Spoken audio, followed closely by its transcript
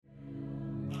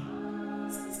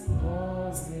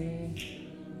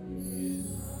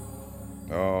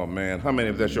Oh man, how many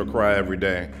of that's your cry every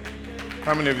day?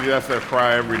 How many of you that's their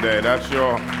cry every day? That's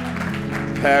your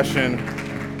passion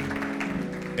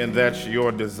and that's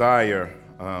your desire.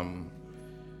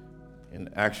 In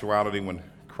actuality, when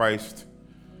Christ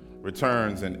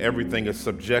returns and everything is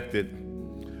subjected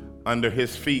under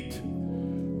his feet,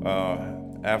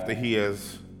 after he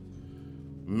has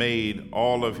made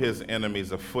all of his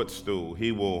enemies a footstool,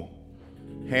 he will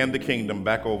hand the kingdom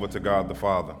back over to God the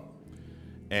Father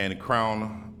and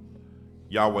crown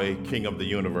Yahweh King of the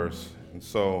universe. And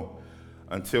so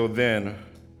until then,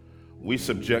 we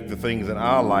subject the things in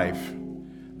our life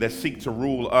that seek to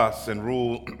rule us and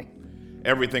rule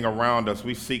everything around us.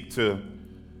 We seek to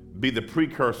be the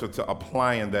precursor to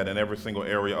applying that in every single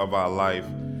area of our life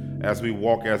as we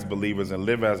walk as believers and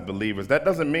live as believers. That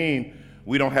doesn't mean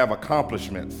we don't have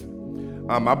accomplishments.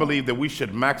 I believe that we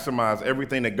should maximize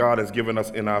everything that God has given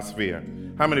us in our sphere.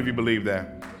 How many of you believe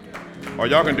that? Or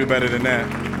y'all can do better than that.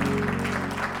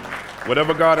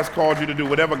 Whatever God has called you to do,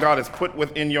 whatever God has put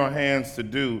within your hands to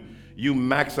do, you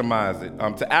maximize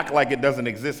it. To act like it doesn't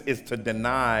exist is to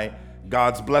deny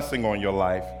God's blessing on your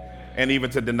life and even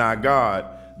to deny God.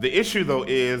 The issue, though,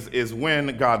 is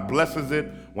when God blesses it,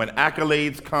 when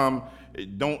accolades come,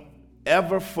 don't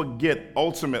ever forget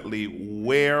ultimately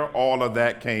where all of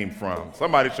that came from.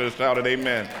 Somebody should have shouted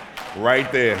amen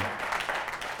right there.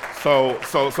 So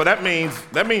that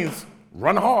means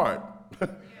run hard.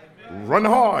 Run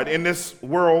hard in this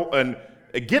world and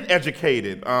get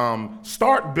educated,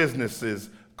 start businesses,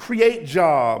 create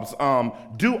jobs,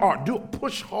 do art,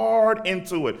 push hard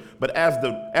into it. But as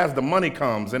the money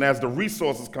comes and as the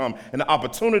resources come and the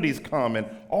opportunities come and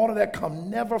all of that come,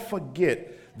 never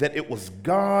forget that it was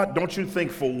God. Don't you think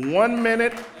for 1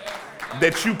 minute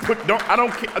that you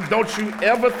don't you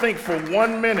ever think for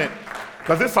 1 minute,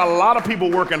 because it's a lot of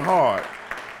people working hard.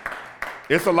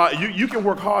 It's a lot. You can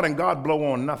work hard and God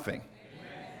blow on nothing.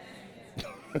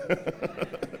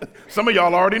 Some of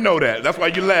y'all already know that. That's why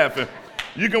you're laughing.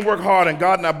 You can work hard and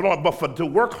God not blowing, but to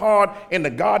work hard and the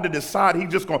God to decide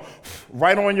he's just going to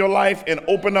write on your life and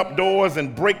open up doors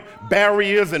and break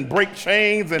barriers and break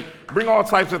chains and bring all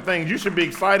types of things. You should be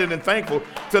excited and thankful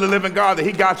to the living God that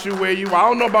he got you where you are. I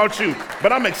don't know about you,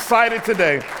 but I'm excited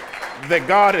today that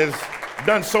God has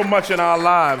done so much in our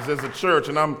lives as a church,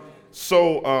 and I'm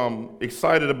so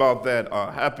excited about that.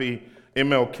 Happy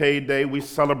MLK Day. We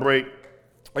celebrate.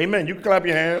 Amen. You can clap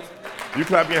your hands. You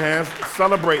clap your hands.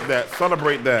 Celebrate that.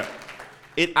 Celebrate that.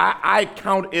 I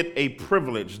count it a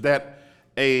privilege that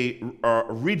a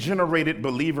regenerated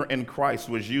believer in Christ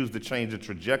was used to change the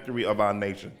trajectory of our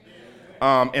nation.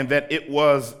 And that it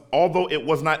was, although it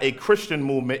was not a Christian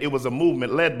movement, it was a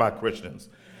movement led by Christians.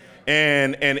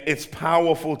 And it's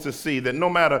powerful to see that no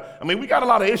matter, we got a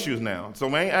lot of issues now. So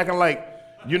we ain't acting like,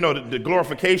 the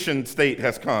glorification state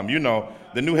has come.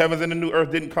 The new heavens and the new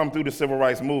earth didn't come through the civil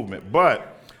rights movement.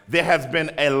 But there has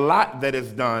been a lot that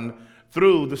is done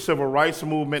through the civil rights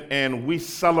movement, and we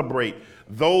celebrate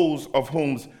those of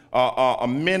whom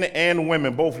men and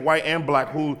women, both white and black,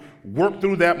 who worked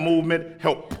through that movement,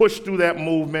 helped push through that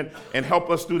movement, and help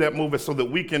us through that movement so that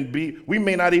we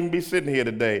may not even be sitting here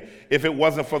today if it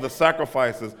wasn't for the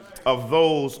sacrifices of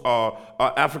those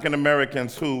African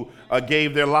Americans who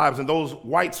gave their lives, and those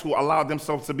whites who allowed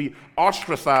themselves to be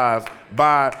ostracized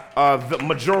by the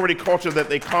majority culture that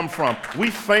they come from. We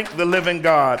thank the living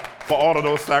God for all of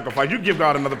those sacrifices. You give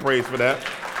God another praise for that.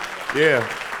 Yeah,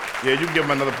 you give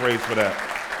him another praise for that.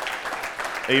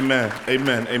 Amen,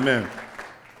 amen, amen.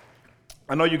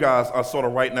 I know you guys are sort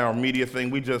of right now a media thing.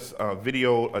 We just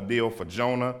videoed a deal for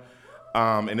Jonah,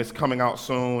 and it's coming out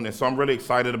soon, and so I'm really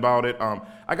excited about it.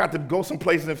 I got to go some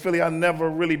places in Philly I've never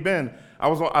really been. I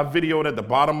videoed at the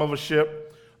bottom of a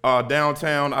ship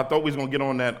downtown. I thought we was gonna get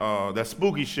on that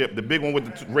spooky ship, the big one with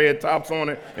the red tops on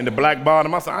it and the black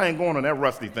bottom. I said, I ain't going on that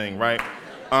rusty thing, right?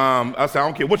 I said, I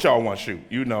don't care what y'all want to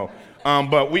shoot,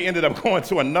 But we ended up going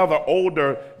to another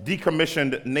older,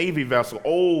 decommissioned Navy vessel,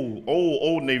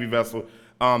 old Navy vessel,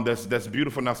 that's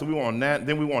beautiful now. So we were on that.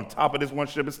 Then we were on top of this one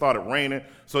ship. It started raining,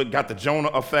 so it got the Jonah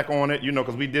effect on it,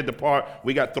 because we did the part.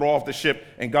 We got thrown off the ship,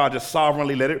 and God just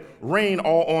sovereignly let it rain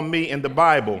all on me in the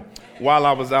Bible while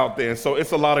I was out there. And so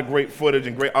it's a lot of great footage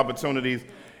and great opportunities.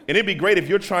 And it'd be great if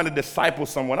you're trying to disciple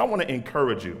someone. I want to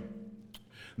encourage you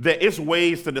that it's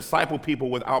ways to disciple people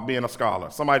without being a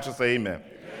scholar. Somebody should say amen.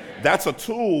 That's a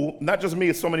tool, not just me,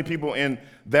 it's so many people in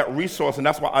that resource, and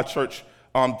that's why our church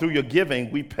through your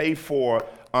giving, we pay for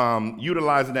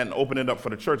utilizing that and opening it up for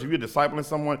the church. If you're discipling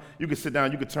someone, you can sit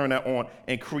down, you can turn that on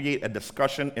and create a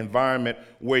discussion environment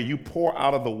where you pour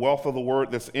out of the wealth of the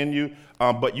word that's in you,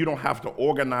 but you don't have to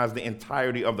organize the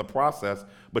entirety of the process,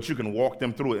 but you can walk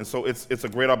them through it. And so it's a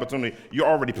great opportunity. You're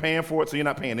already paying for it, so you're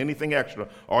not paying anything extra.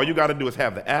 All you got to do is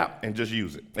have the app and just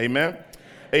use it. Amen?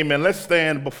 Amen. Let's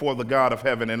stand before the God of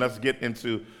heaven and let's get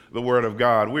into the word of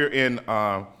God. We're in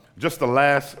just the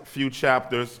last few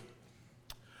chapters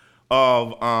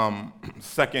of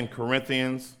 2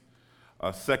 Corinthians.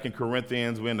 2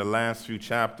 Corinthians, we're in the last few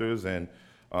chapters, and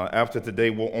after today,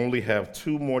 we'll only have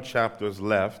 2 more chapters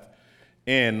left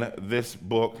in this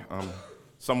book.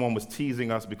 Someone was teasing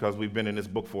us because we've been in this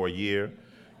book for a year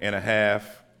and a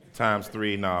half, times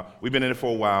 3 now. We've been in it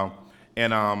for a while,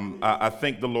 and I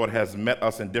think the Lord has met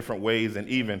us in different ways and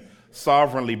even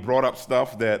sovereignly brought up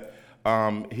stuff that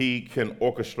he can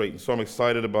orchestrate. And so I'm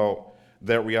excited about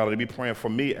that reality. Be praying for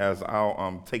me as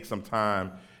I'll take some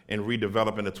time in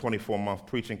redeveloping the 24-month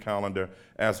preaching calendar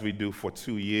as we do for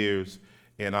 2 years.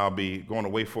 And I'll be going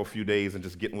away for a few days and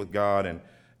just getting with God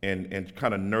and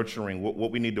kind of nurturing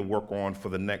what we need to work on for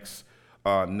the next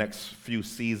few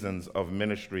seasons of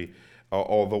ministry,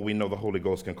 although we know the Holy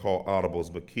Ghost can call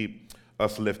audibles, but keep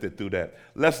us lifted through that.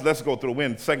 Let's go through. We're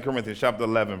in 2 Corinthians chapter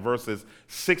 11, verses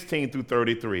 16 through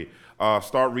 33.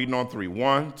 Start reading on 3.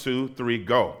 1, 2, 3,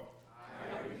 go.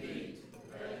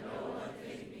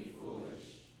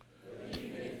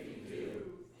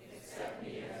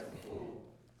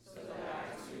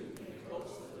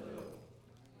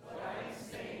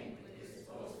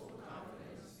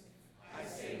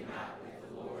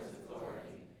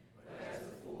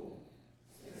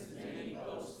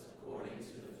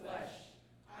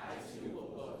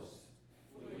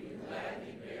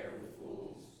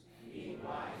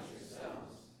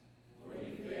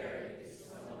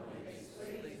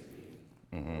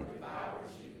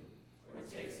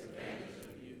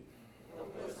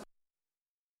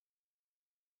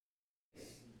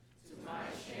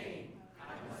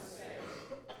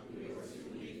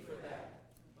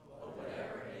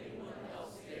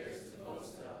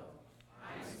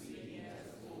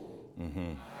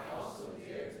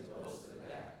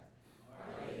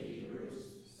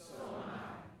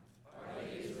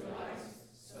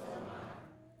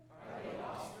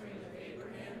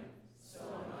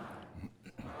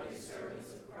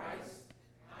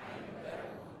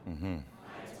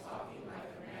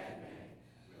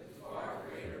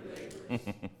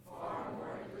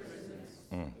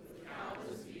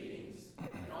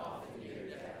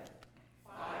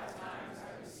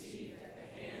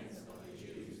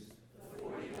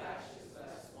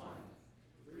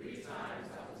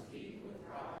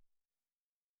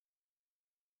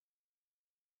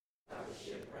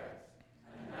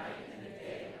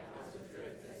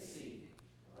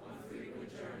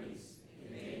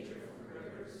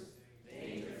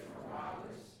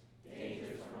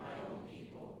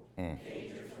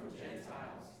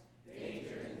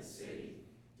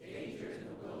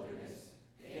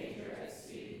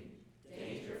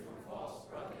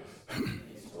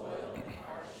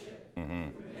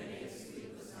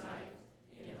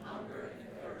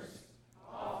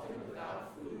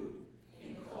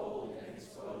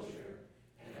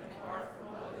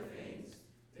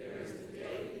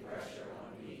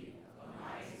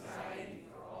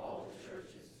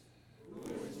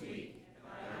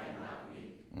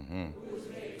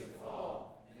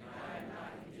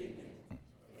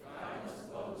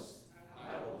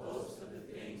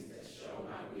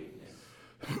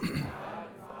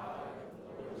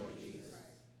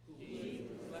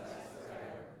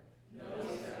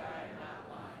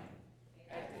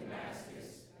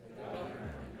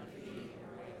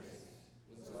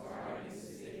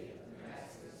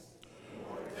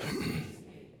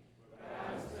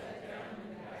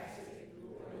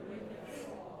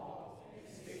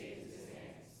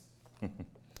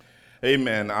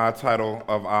 Amen. Our title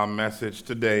of our message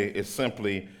today is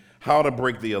simply How to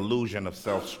Break the Illusion of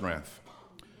Self-Strength.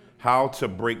 How to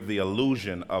break the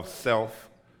illusion of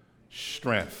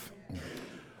self-strength.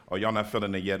 Oh, y'all not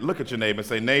feeling it yet? Look at your neighbor and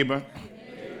say, neighbor,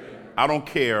 I don't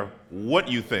care what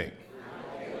you think.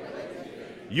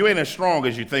 You ain't as strong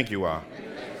as you think you are.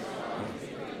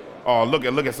 Oh, look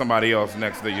at somebody else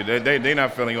next to you. They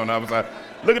not feeling you on the other side.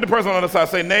 Look at the person on the other side.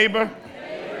 Say, neighbor,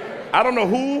 I don't know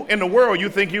who in the world you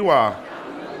think you are,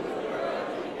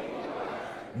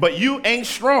 but you ain't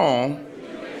strong.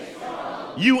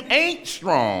 You ain't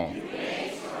strong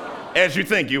as you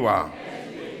think you are.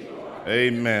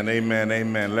 Amen, amen,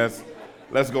 amen.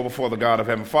 Let's go before the God of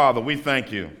heaven. Father, we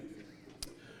thank you.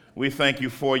 We thank you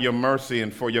for your mercy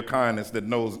and for your kindness that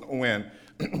knows when.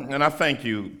 And I thank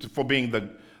you for being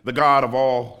the God of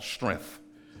all strength.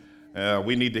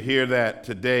 We need to hear that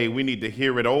today. We need to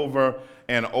hear it over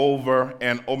and over.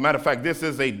 And matter of fact, this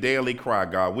is a daily cry,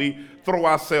 God. We throw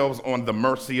ourselves on the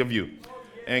mercy of you.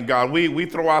 And God, we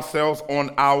throw ourselves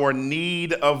on our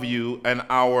need of you and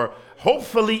our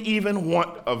hopefully even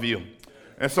want of you.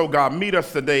 And so, God, meet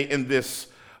us today in this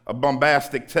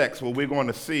bombastic text where we're going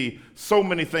to see so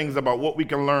many things about what we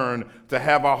can learn to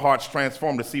have our hearts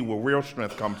transformed, to see where real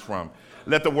strength comes from.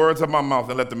 Let the words of my mouth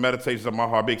and let the meditations of my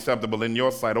heart be acceptable in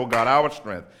your sight. Oh God, our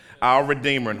strength, our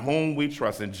Redeemer, in whom we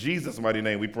trust. In Jesus' mighty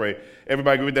name we pray.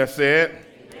 Everybody agree with that said?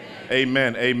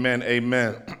 Amen, amen,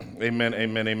 amen, amen,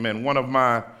 amen, amen. One of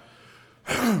my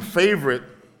favorite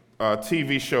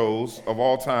TV shows of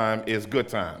all time is Good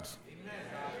Times.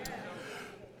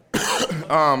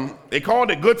 They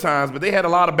called it Good Times, but they had a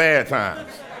lot of bad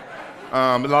times.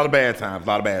 A lot of bad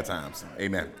times.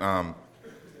 Amen.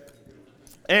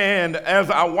 And as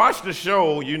I watched the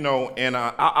show, you know, and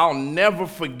I'll never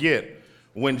forget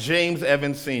when James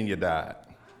Evans Sr. died.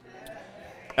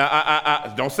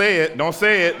 Don't say it.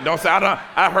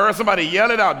 I heard somebody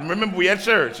yell it out. Remember, we at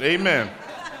church. Amen.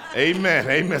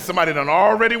 Amen. Somebody done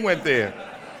already went there.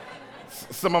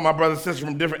 Some of my brothers and sisters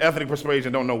from different ethnic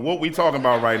persuasion don't know what we talking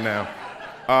about right now.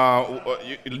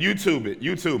 YouTube it.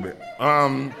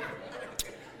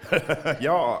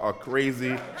 Y'all are a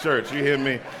crazy church. You hear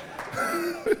me?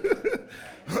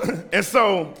 and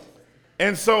so,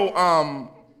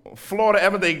 Florida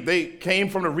Evans, they came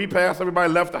from the repast.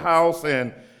 Everybody left the house,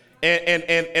 and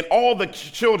all the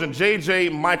children,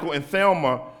 JJ, Michael, and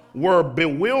Thelma, were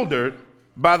bewildered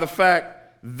by the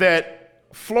fact that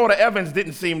Florida Evans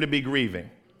didn't seem to be grieving.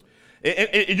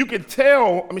 And you could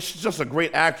tell, I mean, she's just a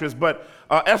great actress, but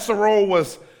Esther Rolle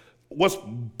was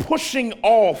pushing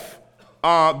off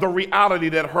the reality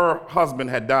that her husband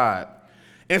had died.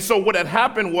 And so what had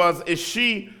happened is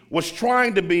she was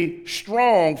trying to be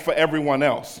strong for everyone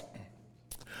else.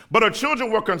 But her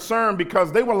children were concerned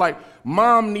because they were like,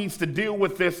 Mom needs to deal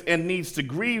with this and needs to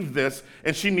grieve this,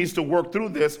 and she needs to work through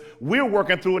this. We're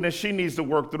working through it, and she needs to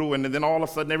work through it. And then all of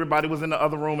a sudden, everybody was in the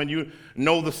other room, and you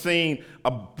know the scene.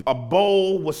 A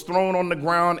bowl was thrown on the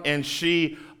ground, and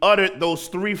she uttered those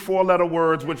 3 4-letter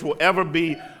words, which will ever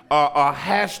be a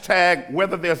hashtag,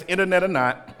 whether there's internet or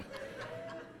not.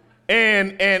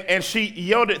 And she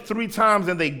yelled it 3 times,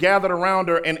 and they gathered around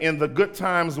her, and in the Good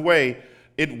Times way,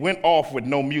 it went off with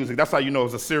no music. That's how you know it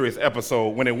was a serious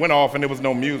episode, when it went off and there was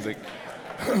no music.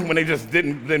 When they just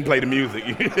didn't play the music.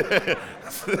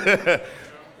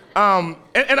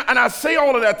 And I say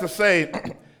all of that to say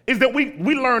is that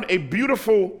we learned a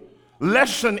beautiful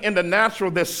lesson in the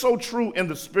natural that's so true in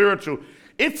the spiritual.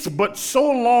 It's but so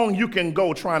long you can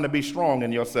go trying to be strong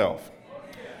in yourself.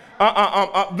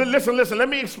 Listen, let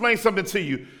me explain something to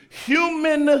you.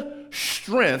 Human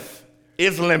strength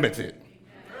is limited.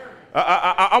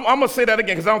 I'm going to say that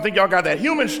again because I don't think y'all got that.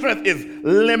 Human strength is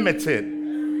limited.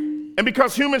 And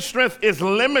because human strength is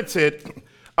limited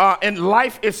and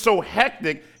life is so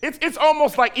hectic, it's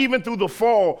almost like even through the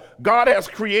fall, God has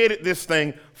created this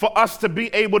thing for us to be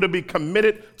able to be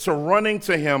committed to running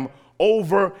to him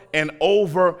over and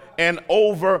over and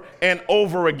over and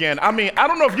over again. I mean, I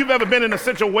don't know if you've ever been in a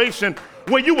situation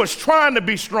where you was trying to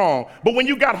be strong, but when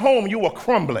you got home, you were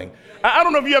crumbling. I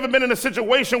don't know if you ever been in a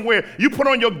situation where you put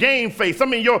on your game face, I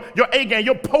mean your A game,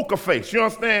 your poker face, you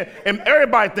understand? And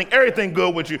everybody think everything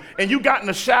good with you. And you got in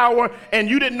the shower and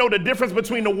you didn't know the difference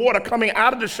between the water coming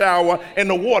out of the shower and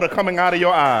the water coming out of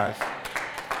your eyes.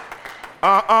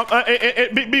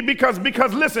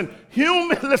 Because listen,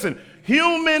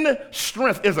 human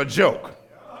strength is a joke.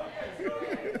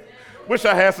 Wish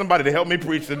I had somebody to help me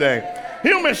preach today.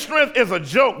 Human strength is a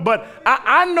joke, but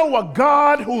I know a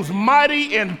God who's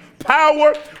mighty in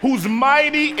power, who's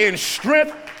mighty in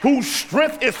strength, whose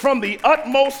strength is from the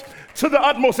utmost to the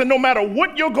utmost. And no matter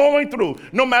what you're going through,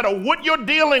 no matter what you're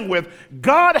dealing with,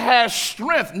 God has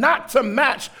strength not to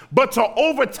match, but to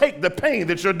overtake the pain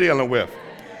that you're dealing with.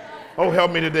 Oh,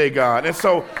 help me today, God. And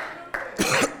so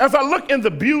as I look in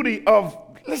the beauty of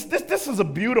this is a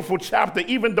beautiful chapter,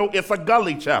 even though it's a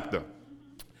gully chapter.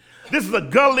 This is a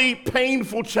gully,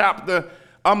 painful chapter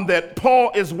that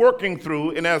Paul is working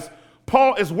through. And as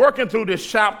Paul is working through this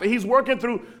chapter, he's working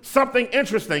through something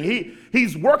interesting.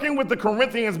 He's working with the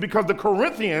Corinthians because the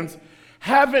Corinthians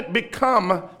haven't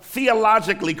become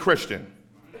theologically Christian.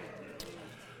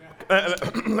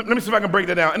 Let me see if I can break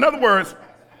that down. In other words,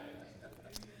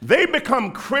 they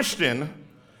become Christian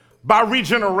by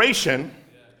regeneration,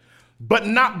 but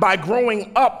not by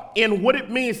growing up in what it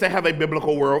means to have a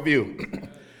biblical worldview.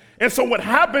 And so what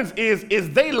happens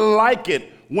is they like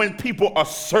it when people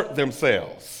assert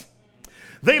themselves.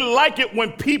 They like it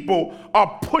when people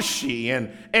are pushy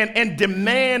and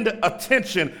demand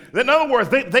attention. In other words,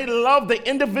 they love the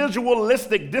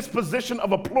individualistic disposition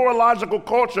of a pluralogical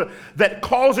culture that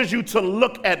causes you to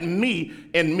look at me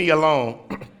and me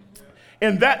alone.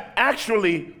 And that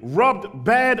actually rubbed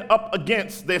bad up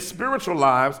against their spiritual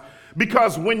lives,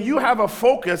 because when you have a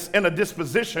focus and a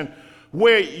disposition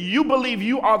where you believe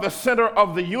you are the center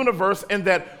of the universe and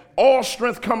that all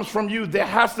strength comes from you, there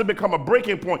has to become a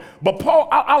breaking point. But Paul,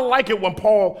 I like it when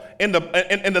Paul and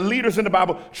the leaders in the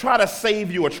Bible try to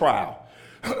save you a trial.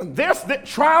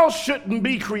 Trials shouldn't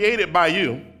be created by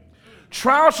you.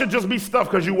 Trials should just be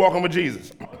stuff because you're walking with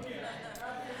Jesus.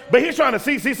 But he's trying to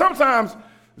see sometimes,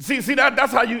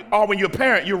 that's how you are when you're a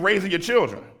parent, you're raising your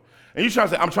children. And you're trying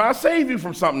to say, I'm trying to save you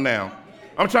from something now.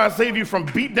 I'm trying to save you from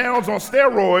beat downs on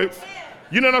steroids.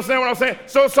 You know what I'm saying?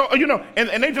 So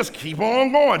and they just keep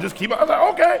on going. Just keep on. I was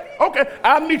like, okay.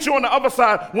 I'll meet you on the other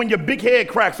side when your big head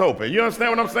cracks open. You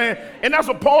understand what I'm saying? And that's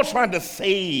what Paul's trying to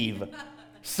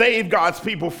save God's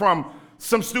people from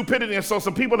some stupidity. And so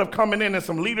some people have come in and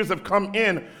some leaders have come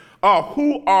in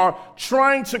who are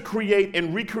trying to create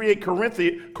and recreate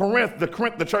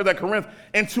the church at Corinth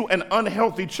into an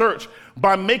unhealthy church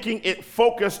by making it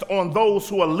focused on those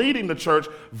who are leading the church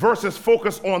versus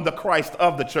focused on the Christ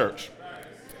of the church.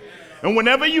 And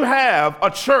whenever you have a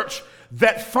church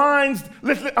that finds,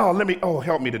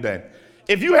 help me today.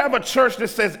 If you have a church that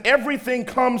says everything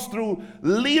comes through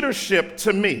leadership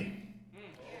to me,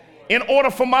 in order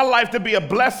for my life to be a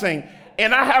blessing,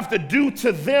 and I have to do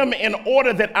to them in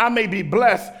order that I may be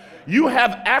blessed, you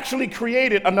have actually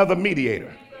created another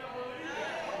mediator.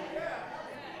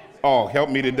 Oh,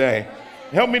 help me today.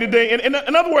 Help me today.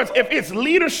 In other words, if it's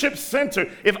leadership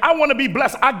centered, if I want to be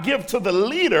blessed, I give to the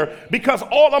leader, because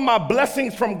all of my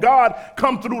blessings from God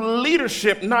come through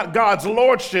leadership, not God's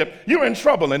lordship. You're in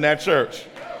trouble in that church.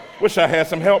 Wish I had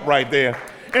some help right there.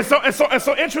 And so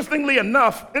interestingly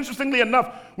enough,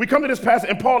 we come to this passage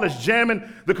and Paul is jamming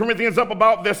the Corinthians up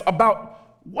about this,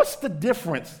 about what's the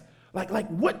difference? Like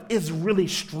what is really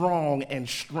strong and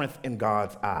strength in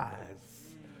God's eyes?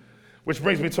 Which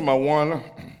brings me to my one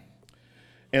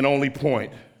and only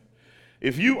point.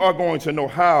 If you are going to know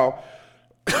how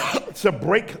to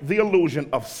break the illusion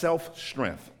of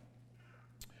self-strength,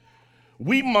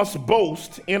 we must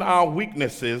boast in our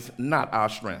weaknesses, not our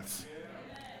strengths.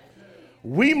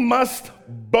 We must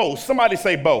boast. Somebody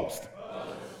say boast.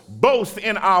 Boast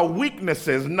in our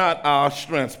weaknesses, not our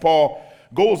strengths. Paul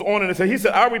goes on and says, he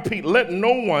said, I repeat, let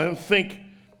no one think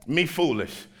me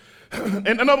foolish.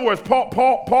 In other words,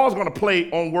 Paul's going to play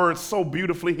on words so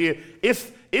beautifully here.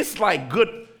 It's like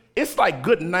good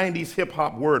 90s hip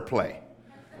hop wordplay.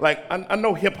 Like I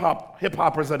know hip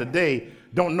hoppers of the day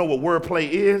don't know what wordplay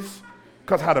is,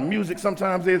 because how the music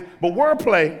sometimes is. But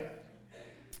wordplay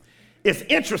is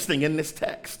interesting in this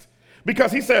text,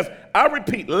 because he says, I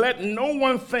repeat, let no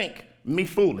one think me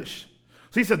foolish.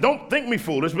 So he says, don't think me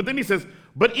foolish. But then he says,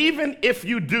 but even if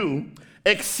you do,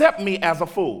 accept me as a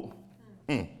fool.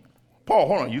 Paul,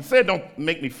 hold on. You said don't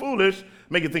make me foolish,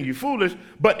 make you think you foolish,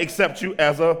 but accept you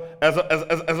as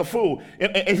a fool.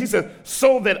 And he says,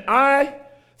 so that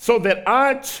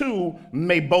I too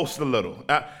may boast a little.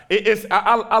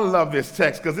 I love this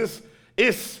text because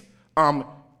it's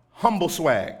humble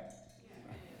swag.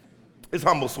 It's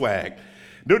humble swag.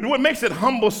 What makes it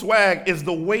humble swag is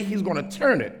the way he's going to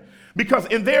turn it. Because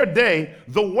in their day,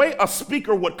 the way a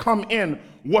speaker would come in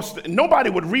was nobody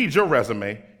would read your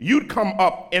resume. You'd come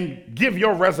up and give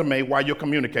your resume while you're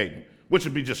communicating, which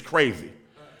would be just crazy.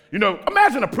 You know,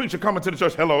 imagine a preacher coming to the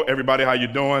church. Hello, everybody, how you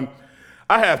doing?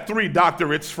 I have 3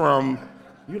 doctorates from,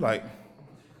 I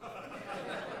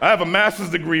have a master's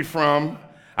degree from,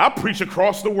 I preach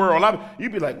across the world.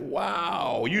 You'd be like,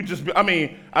 wow.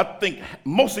 I think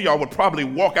most of y'all would probably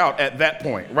walk out at that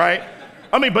point, right?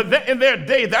 But in their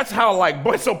day, that's how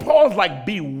so Paul's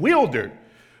bewildered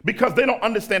because they don't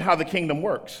understand how the kingdom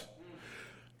works.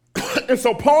 And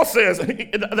so Paul says,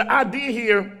 the idea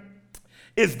here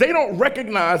is they don't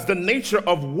recognize the nature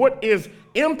of what is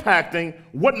impacting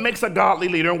what makes a godly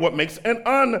leader and what makes an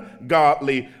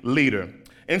ungodly leader.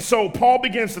 And so Paul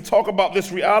begins to talk about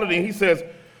this reality, and he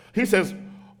says,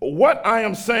 what I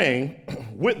am saying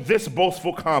with this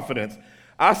boastful confidence,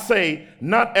 I say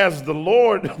not as the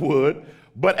Lord would,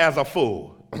 but as a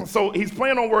fool. So he's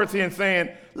playing on words here and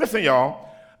saying, listen, y'all,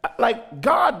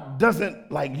 God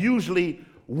doesn't usually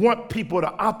want people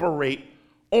to operate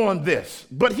on this,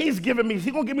 but he's gonna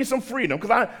give me some freedom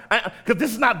because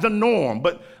this is not the norm,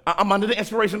 but I'm under the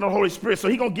inspiration of the Holy Spirit, so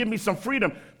he's gonna give me some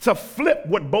freedom to flip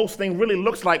what boasting really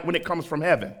looks like when it comes from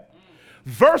heaven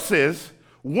versus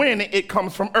when it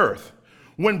comes from earth.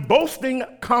 when boasting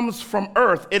comes from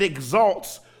earth, it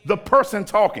exalts the person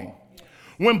talking.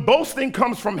 When boasting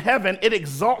comes from heaven, it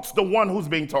exalts the one who's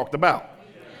being talked about.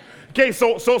 Okay,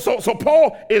 so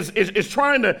Paul is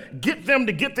trying to get them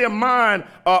to get their mind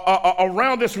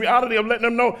around this reality of letting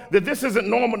them know that this isn't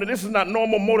normal, that this is not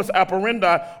normal modus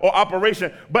operandi or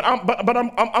operation. But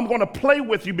I'm going to play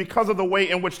with you because of the way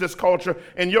in which this culture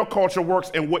and your culture works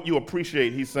and what you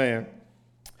appreciate. He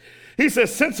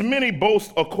says, since many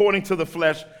boast according to the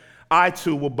flesh, I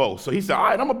too will boast. So he said, all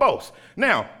right, I'm going to boast.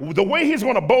 Now, the way he's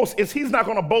going to boast is he's not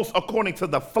going to boast according to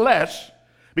the flesh,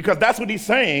 because that's what he's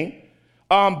saying.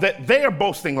 That they are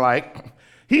boasting like.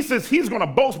 He says he's going to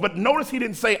boast, but notice he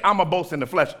didn't say I'm a boast in the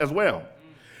flesh as well.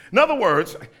 In other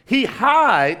words, he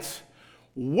hides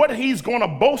what he's going to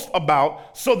boast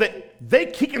about so that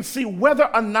he can see whether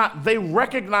or not they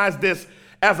recognize this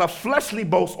as a fleshly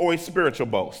boast or a spiritual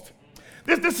boast.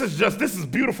 This is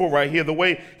beautiful right here, the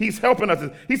way he's helping us.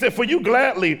 He said, for you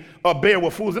gladly bear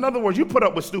with fools. In other words, you put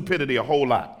up with stupidity a whole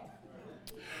lot.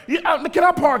 Can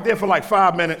I park there for like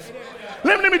 5 minutes?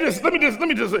 Let me just, my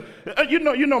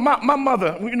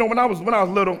mother, when I was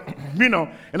little,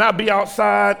 and I'd be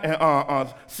outside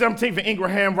 17th and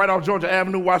Ingraham, right off Georgia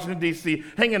Avenue, Washington, D.C.,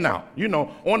 hanging out,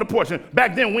 on the porch. And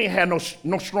back then, we ain't had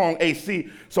no strong AC.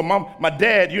 So my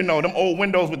dad, them old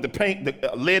windows with the paint,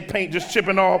 the lead paint just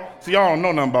chipping off. So y'all don't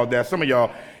know nothing about that, some of y'all.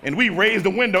 And we raised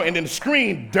the window, and then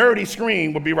the dirty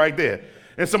screen would be right there.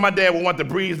 And so my dad would want the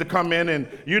breeze to come in, and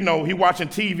he watching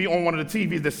TV on one of the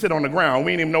TVs that sit on the ground.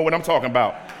 We didn't even know what I'm talking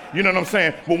about. You know what I'm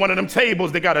saying? But one of them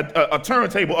tables, they got a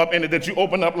turntable up in it that you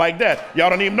open up like that. Y'all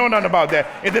don't even know nothing about that.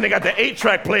 And then they got the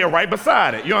 8-track player right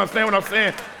beside it. You understand what I'm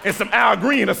saying? And some Al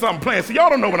Green or something playing. So y'all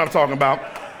don't know what I'm talking about.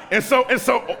 And so,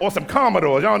 or some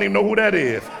Commodores. Y'all don't even know who that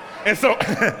is. And so,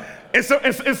 and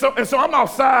so I'm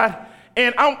outside,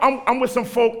 and I'm with some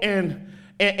folk, and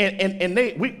we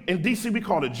in DC we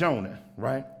call it Jonah.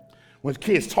 Right? When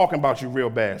kids talking about you real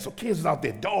bad. So kids is out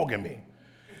there dogging me.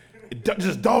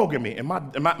 Just dogging me. And my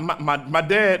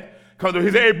dad comes to, he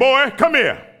said, hey boy, come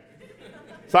here.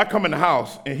 So I come in the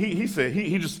house, and he said,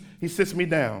 he sits me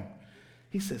down.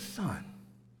 He says, son,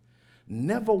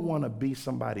 never want to be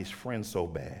somebody's friend so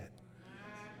bad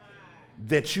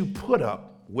that you put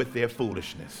up with their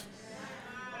foolishness.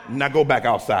 Now go back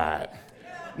outside.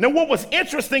 Now what was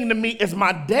interesting to me is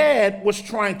my dad was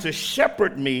trying to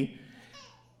shepherd me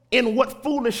in what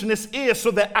foolishness is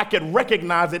so that I could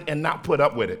recognize it and not put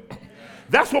up with it.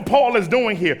 That's what Paul is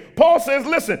doing here. Paul says,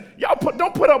 listen, y'all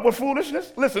don't put up with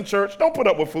foolishness. Listen, church, don't put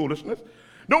up with foolishness.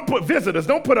 Don't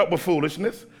put up with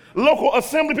foolishness. Local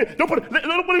assembly, look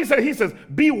what he said. He says,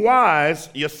 be wise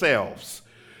yourselves.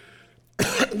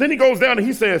 Then he goes down and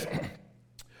he says,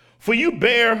 for you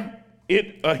bear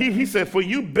it, he said, for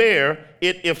you bear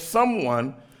it if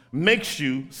someone makes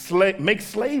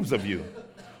slaves of you,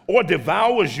 or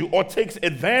devours you, or takes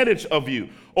advantage of you,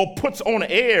 or puts on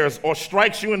airs, or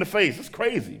strikes you in the face. It's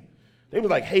crazy. They was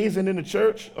like hazing in the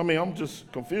church. I mean, I'm just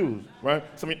confused, right?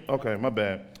 Okay, my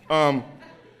bad.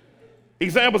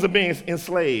 Examples of being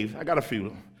enslaved. I got a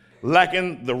few.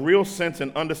 Lacking the real sense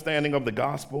and understanding of the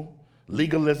gospel,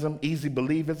 legalism, easy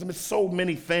believism. It's so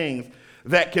many things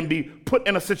that can be put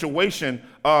in a situation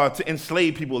to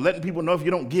enslave people, letting people know if you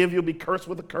don't give, you'll be cursed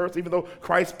with a curse, even though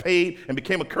Christ paid and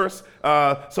became a curse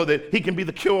so that he can be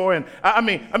the cure. And I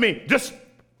mean, just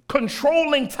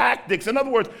controlling tactics. In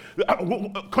other words,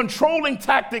 controlling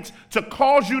tactics to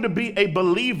cause you to be a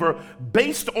believer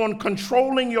based on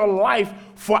controlling your life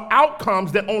for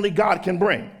outcomes that only God can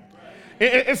bring.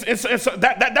 That's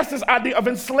this idea of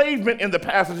enslavement in the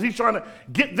passage. He's trying to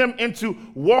get them into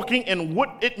walking in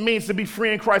what it means to be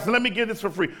free in Christ. And let me give this for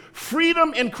free.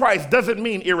 Freedom in Christ doesn't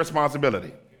mean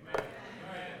irresponsibility.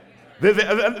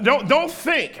 Don't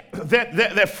think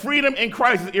that freedom in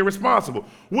Christ is irresponsible.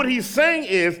 What he's saying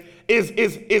is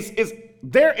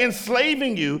they're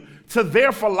enslaving you to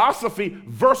their philosophy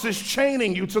versus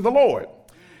chaining you to the Lord.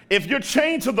 If you're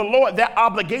chained to the Lord, that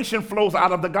obligation flows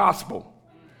out of the gospel.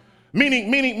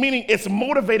 Meaning it's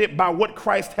motivated by what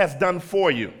Christ has done for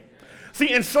you.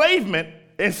 See, enslavement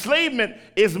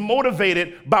is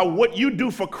motivated by what you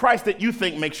do for Christ that you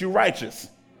think makes you righteous.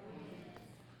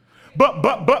 But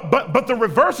the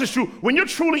reverse is true. When you're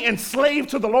truly enslaved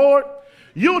to the Lord,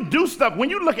 you'll do stuff.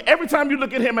 Every time you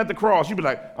look at him at the cross, you'll be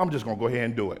like, I'm just gonna go ahead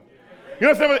and do it. You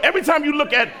know what I'm saying? Every time you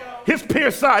look at his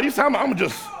pierced side, you say, I'm gonna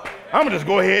just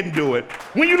go ahead and do it.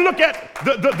 When you look at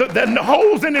the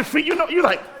holes in his feet, you're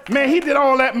like, man, he did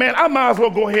all that, man, I might as well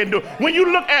go ahead and do it. When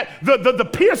you look at the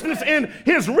piercings in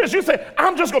his wrist, you say,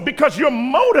 I'm just going, because you're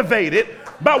motivated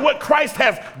by what Christ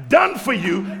has done for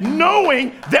you,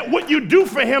 knowing that what you do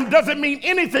for him doesn't mean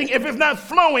anything if it's not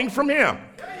flowing from him.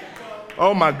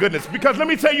 Oh my goodness. Because let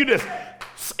me tell you this.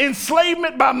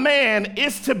 Enslavement by man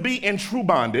is to be in true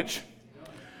bondage.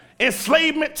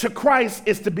 Enslavement to Christ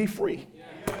is to be free.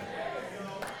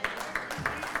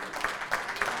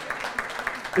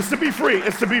 It's to be free.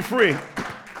 It's to be free.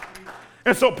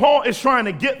 And so Paul is trying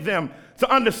to get them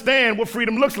to understand what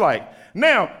freedom looks like.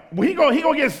 Now, he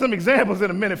gonna get some examples in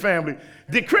a minute, family,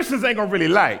 that Christians ain't gonna really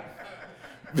like.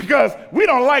 Because we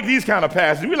don't like these kind of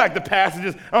passages. We like the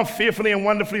passages, I'm fearfully and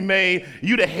wonderfully made,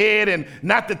 you the head and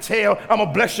not the tail, I'm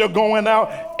gonna bless your going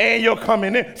out and your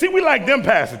coming in. See, we like them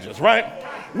passages, right?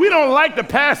 We don't like the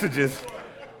passages,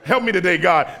 help me today,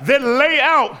 God, that lay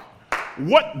out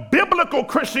what biblical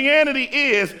Christianity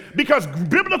is, because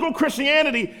biblical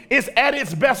Christianity is at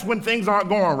its best when things aren't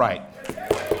going right.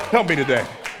 Help me today.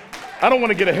 I don't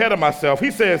want to get ahead of myself. He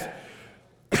says,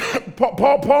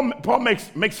 Paul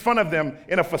makes fun of them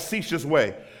in a facetious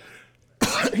way.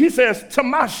 He says, to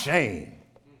my shame,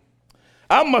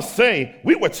 I must say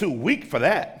we were too weak for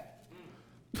that.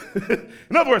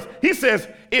 In other words, he says,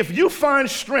 if you find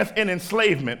strength in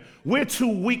enslavement, we're too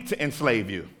weak to enslave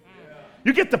you.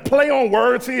 You get to play on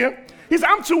words here. He said,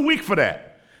 I'm too weak for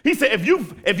that. He said,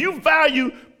 if you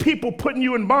value people putting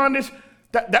you in bondage,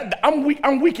 I'm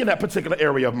weak in that particular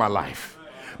area of my life.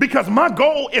 Because my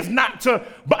goal is not to,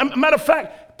 but matter of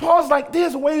fact, Paul's like,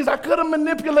 there's ways I could have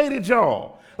manipulated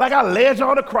y'all. Like I led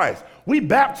y'all to Christ. We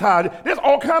baptized. There's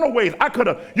all kind of ways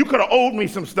you could have owed me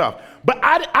some stuff. But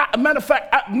matter of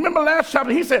fact, remember last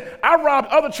chapter, he said, I robbed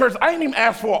other churches. I didn't even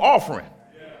ask for an offering.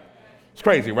 It's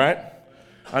crazy, right?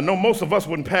 I know most of us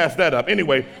wouldn't pass that up.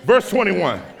 Anyway, verse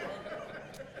 21.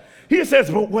 He says,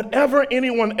 but whatever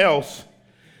anyone else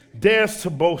dares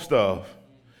to boast of,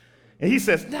 and he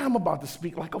says, now I'm about to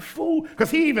speak like a fool,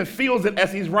 because he even feels it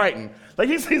as he's writing. Like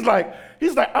he said, now,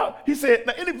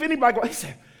 if anybody go, he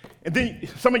said, and then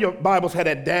some of your Bibles had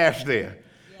that dash there.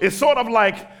 Yeah. It's sort of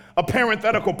like a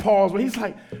parenthetical pause where he's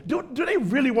like, do they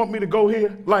really want me to go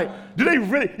here? Like, do they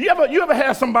really? You ever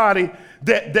had somebody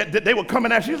that they would come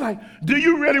and ask you, he's like, do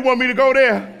you really want me to go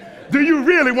there? Do you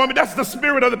really want me? That's the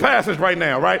spirit of the passage right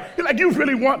now, right? He's like, you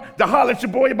really want to holler at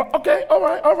your boy about, okay, all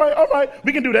right,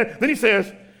 we can do that. Then he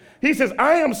says,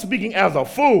 I am speaking as a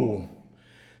fool.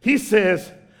 He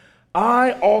says,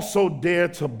 I also dare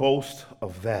to boast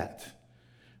of that.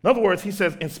 In other words, he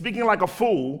says, in speaking like a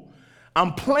fool,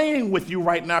 I'm playing with you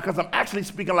right now because I'm actually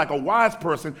speaking like a wise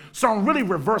person, so I'm really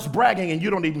reverse bragging and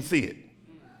you don't even see it.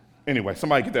 Anyway,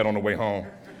 somebody get that on the way home.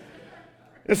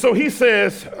 And so he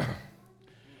says,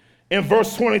 in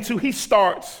verse 22, he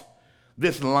starts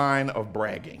this line of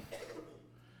bragging.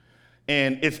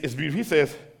 And it's beautiful. He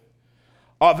says,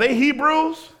 are they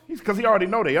Hebrews? Because he already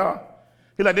know they are.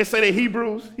 He's like, they say they're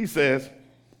Hebrews. He says,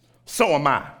 so am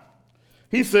I.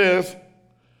 He says,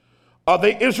 are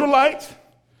they Israelites?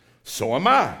 So am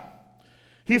I.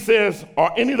 He says,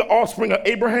 are any of the offspring of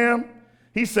Abraham?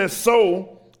 He says,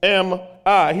 so am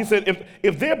I. He said,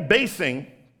 if they're basing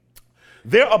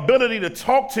their ability to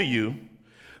talk to you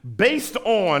based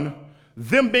on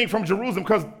them being from Jerusalem,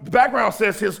 because the background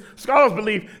says his scholars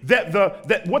believe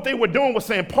that what they were doing was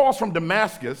saying Paul's from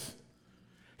Damascus.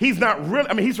 He's not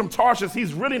really, he's from Tarshish.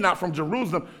 He's really not from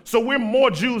Jerusalem. So we're more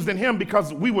Jews than him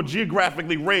because we were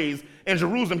geographically raised in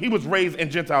Jerusalem. He was raised in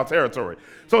Gentile territory.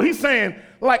 So he's saying,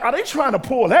 like, are they trying to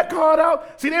pull that card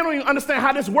out? See, they don't even understand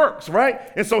how this works, right?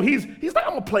 And so he's like,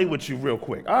 I'm going to play with you real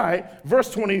quick. All right,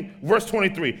 verse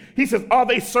 23. He says, are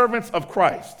they servants of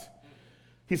Christ?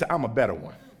 He said, I'm a better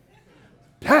one.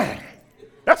 Dang,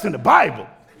 that's in the Bible.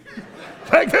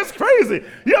 Like, that's crazy.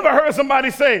 You ever heard somebody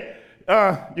say,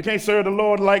 you can't serve the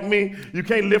Lord like me. You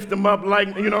can't lift him up like,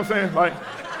 you know what I'm saying?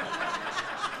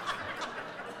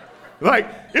 Like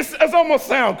it's almost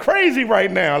sound crazy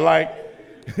right now. Like,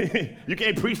 you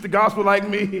can't preach the gospel like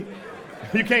me.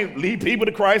 You can't lead people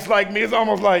to Christ like me. It's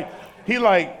almost like he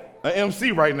like an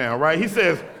MC right now, right? He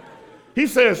says,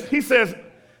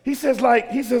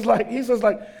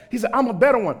 I'm a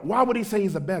better one. Why would he say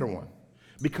he's a better one?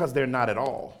 Because they're not at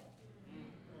all.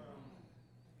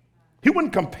 He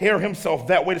wouldn't compare himself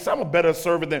that way to say, I'm a better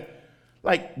servant than,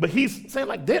 but he's saying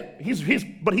like that. He's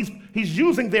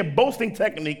using their boasting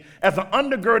technique as an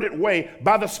undergirded way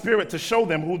by the Spirit to show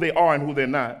them who they are and who they're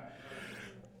not.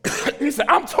 He said,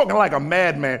 I'm talking like a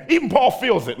madman. Even Paul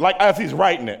feels it, like as he's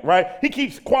writing it, right? He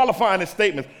keeps qualifying his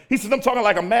statements. He says, I'm talking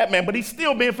like a madman, but he's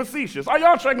still being facetious. Are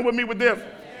y'all checking with me with this?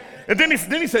 And then he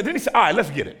said, all right,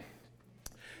 let's get it.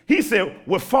 He said,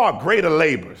 with far greater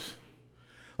labors.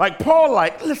 Like Paul,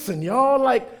 listen, y'all,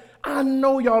 I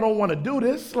know y'all don't want to do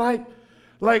this. I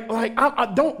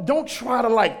don't try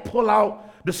to pull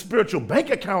out the spiritual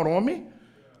bank account on me.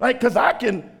 Cause I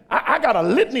got a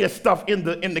litany of stuff in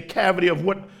the cavity of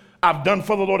what I've done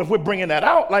for the Lord, if we're bringing that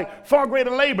out, like far greater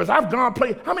labors, I've gone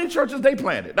play. How many churches they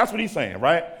planted? That's what he's saying,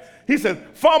 right? He says,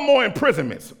 far more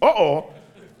imprisonments.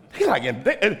 He's like,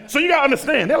 so you got to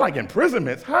understand, they're like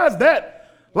imprisonments. How is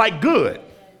that like good?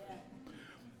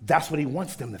 That's what he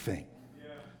wants them to think.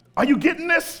 Are you getting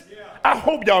this? I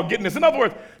hope y'all getting this. In other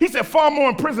words, he said far more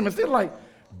imprisonments. They're like,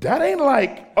 that ain't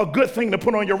like a good thing to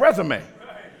put on your resume,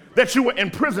 that you were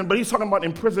in prison, but he's talking about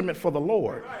imprisonment for the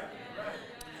Lord.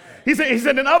 He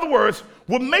said, in other words,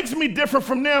 what makes me different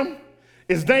from them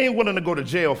is they ain't willing to go to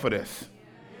jail for this.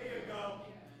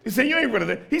 He said, you ain't willing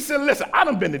to. He said, listen, I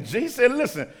done been to jail. He said,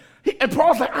 listen. And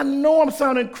Paul's like, I know I'm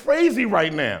sounding crazy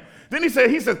right now. Then he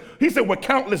said, with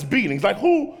countless beatings. Like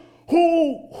who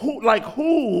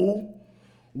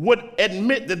would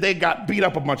admit that they got beat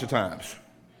up a bunch of times?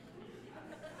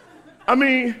 I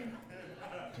mean,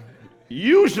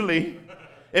 usually,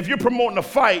 if you're promoting a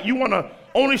fight, you want to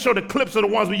only show the clips of the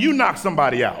ones where you knock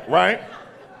somebody out, right?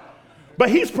 But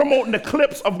he's promoting the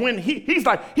clips of when he's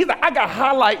like, I got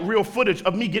highlight reel footage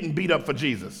of me getting beat up for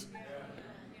Jesus.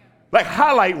 Like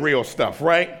highlight reel stuff,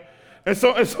 right? And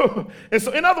so,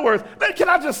 in other words, can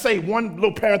I just say one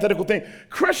little parenthetical thing?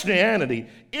 Christianity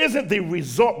isn't the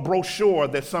resort brochure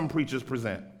that some preachers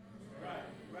present.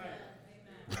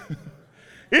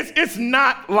 It's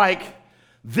not like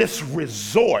this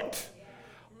resort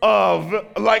of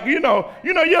like, you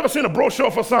ever seen a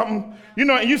brochure for something,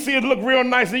 and you see it look real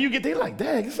nice and you get there like,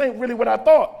 dang, this ain't really what I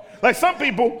thought. Like some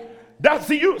people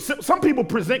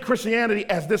present Christianity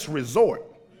as this resort.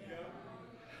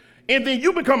 And then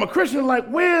you become a Christian like,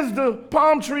 where's the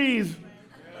palm trees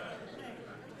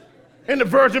and the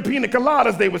virgin pina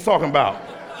coladas they was talking about?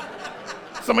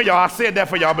 Some of y'all, I said that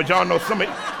for y'all, but y'all know some of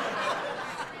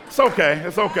it's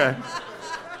okay.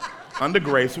 Under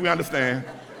grace, we understand.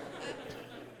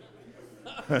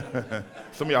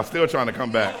 Some of y'all still trying to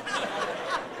come back.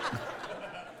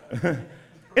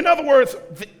 In other words,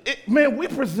 we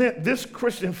present this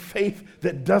Christian faith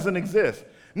that doesn't exist.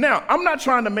 Now, I'm not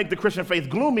trying to make the Christian faith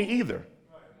gloomy either.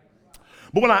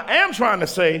 But what I am trying to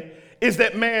say is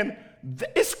that, man,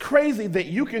 it's crazy that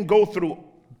you can go through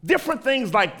different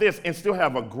things like this and still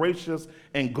have a gracious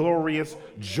and glorious,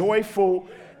 joyful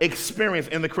experience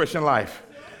in the Christian life.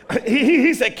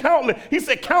 He said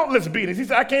countless beatings. He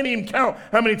said, I can't even count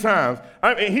how many times.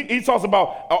 He talks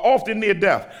about often near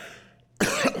death.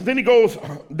 Then he goes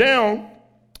down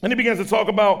and he begins to talk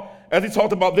about, as he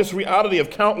talked about this reality of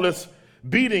countless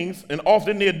beatings and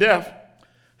often near death,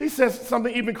 he says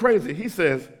something even crazy. He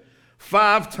says,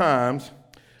 5 times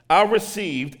I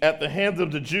received at the hands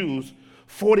of the Jews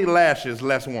 40 lashes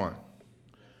less one.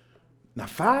 Now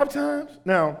 5 times?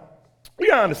 Now, you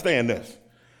gotta understand this.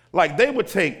 Like they would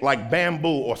take like bamboo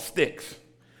or sticks,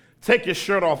 take your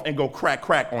shirt off and go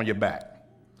crack on your back.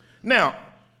 Now,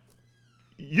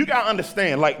 you gotta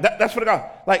understand, like that's what God,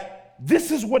 like this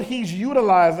is what he's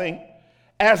utilizing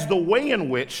as the way in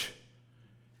which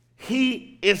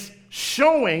he is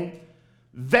showing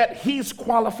that he's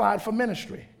qualified for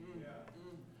ministry.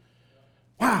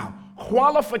 Wow.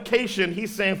 Qualification,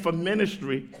 he's saying, for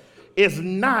ministry is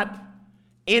not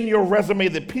in your resume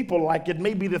that people like. It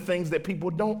may be the things that people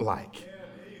don't like.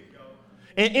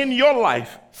 And in your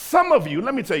life, some of you,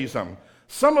 let me tell you something.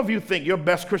 Some of you think your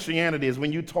best Christianity is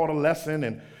when you taught a lesson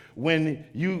and when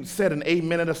you said an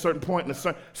amen at a certain point.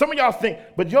 Some of y'all think,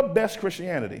 but your best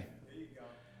Christianity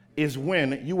is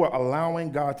when you are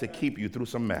allowing God to keep you through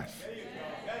some mess.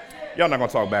 Y'all not going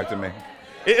to talk back to me.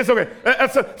 It's okay.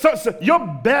 So your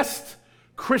best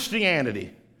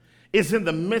Christianity is in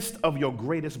the midst of your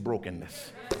greatest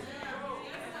brokenness.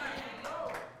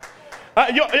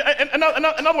 In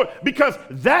other words, because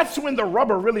that's when the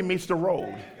rubber really meets the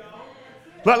road.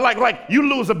 Like you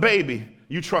lose a baby,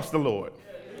 you trust the Lord.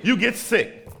 You get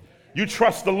sick, you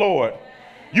trust the Lord.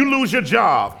 You lose your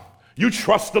job, you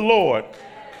trust the Lord.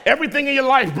 Everything in your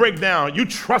life break down, you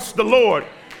trust the Lord.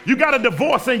 You got a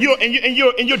divorce and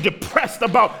you're depressed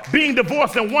about being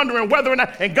divorced and wondering whether or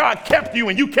not, and God kept you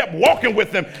and you kept walking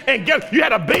with him, and you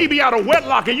had a baby out of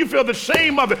wedlock and you feel the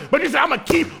shame of it, but you say, I'm gonna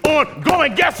keep on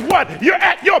going. Guess what? You're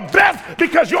at your best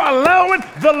because you're allowing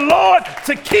the Lord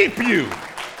to keep you.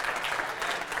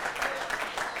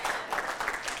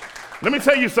 Let me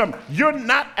tell you something. You're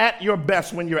not at your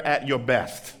best when you're at your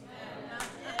best.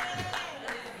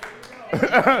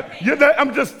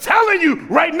 I'm just telling you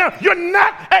right now, you're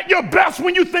not at your best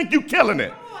when you think you're killing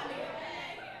it.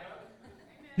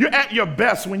 You're at your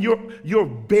best when you're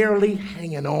barely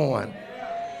hanging on.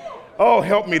 Oh,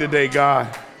 help me today,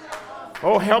 God.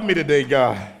 Oh, help me today,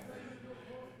 God.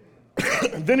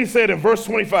 Then he said in verse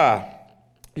 25,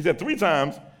 he said, 3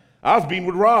 times I was beaten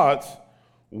with rods.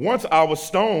 Once I was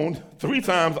stoned. 3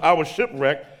 times I was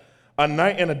shipwrecked. A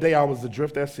night and a day I was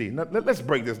adrift at sea. Now, let's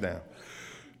break this down.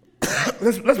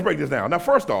 let's break this down. Now,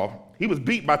 first off, he was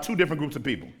beat by 2 different groups of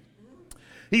people.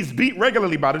 He's beat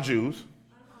regularly by the Jews.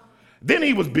 Then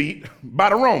he was beat by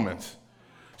the Romans.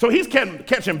 So he's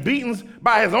catching beatings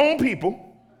by his own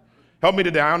people. Help me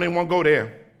today. I don't even want to go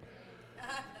there.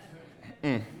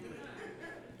 And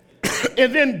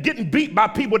then getting beat by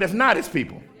people that's not his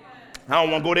people. I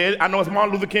don't want to go there. I know it's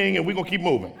Martin Luther King, and we're going to keep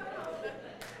moving.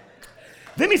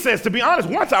 Then he says, to be honest,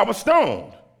 once I was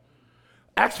stoned.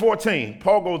 Acts 14,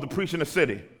 Paul goes to preach in the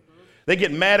city. They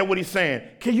get mad at what he's saying.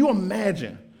 Can you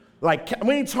imagine? Like,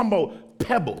 we ain't talking about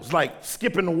pebbles, like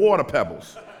skipping the water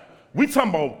pebbles. We talking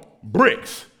about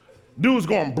bricks. Dude's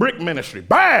going brick ministry.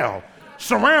 Bow!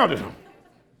 Surrounded him.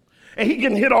 And he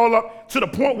getting hit all up to the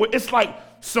point where it's like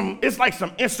some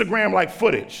Instagram-like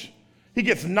footage. He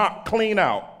gets knocked clean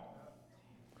out.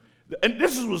 And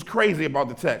this is what's crazy about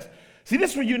the text. See,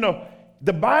 this is when you know,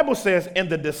 the Bible says, and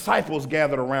the disciples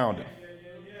gathered around him.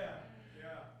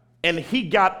 And he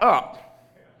got up,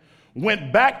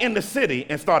 went back in the city,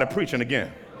 and started preaching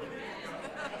again.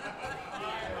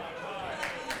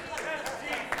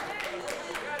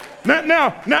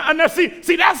 Now,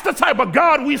 see, that's the type of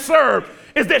God we serve,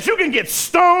 is that you can get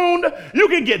stoned, you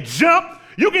can get jumped,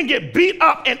 you can get beat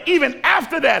up, and even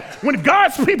after that, when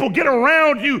God's people get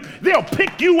around you, they'll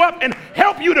pick you up and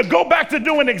help you to go back to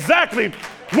doing exactly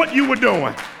what you were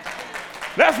doing.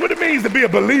 That's what it means to be a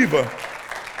believer.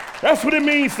 That's what it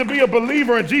means to be a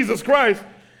believer in Jesus Christ.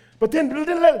 But then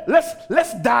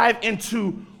let's dive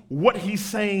into what he's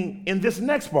saying in this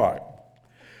next part.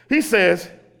 He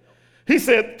said,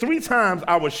 3 times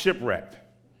I was shipwrecked.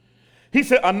 He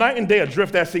said, a night and day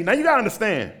adrift at sea. Now you gotta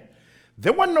understand,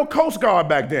 there wasn't no Coast Guard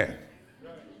back then.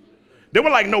 There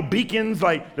were like no beacons,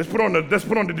 like let's put on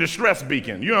the distress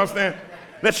beacon. You understand?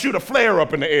 Let's shoot a flare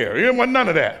up in the air. There wasn't none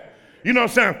of that. You know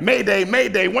what I'm saying? Mayday,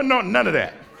 Mayday, wasn't none of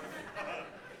that.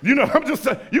 You know, I'm just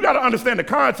saying, you got to understand the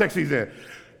context he's in.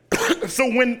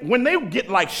 So when they get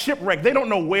like shipwrecked, they don't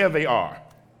know where they are.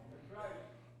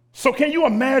 So can you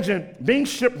imagine being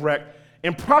shipwrecked,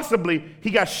 and possibly he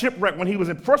got shipwrecked when he was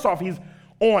in, first off, he's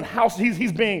on house,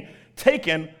 he's being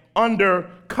taken under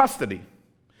custody.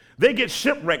 They get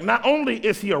shipwrecked. Not only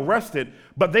is he arrested,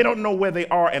 but they don't know where they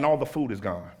are and all the food is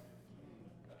gone.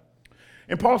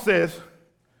 And Paul says,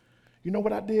 you know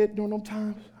what I did during those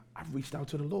times? I reached out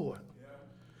to the Lord.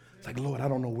 It's like, Lord, I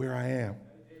don't know where I am.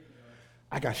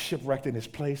 I got shipwrecked in this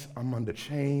place. I'm under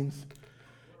chains.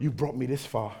 You brought me this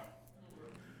far.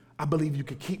 I believe you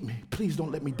could keep me. Please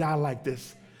don't let me die like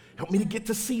this. Help me to get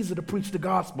to Caesar to preach the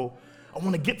gospel. I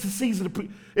want to get to Caesar to preach.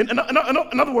 In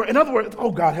other words,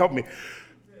 oh God, help me.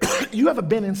 You ever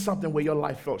been in something where your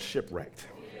life felt shipwrecked?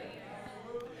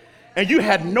 And you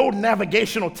had no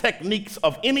navigational techniques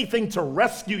of anything to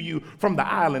rescue you from the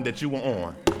island that you were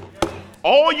on.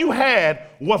 All you had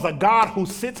was a God who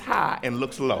sits high and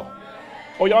looks low.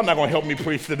 Oh, y'all not gonna help me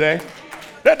preach today.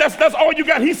 That's all you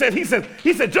got. He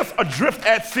said, just adrift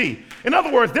at sea. In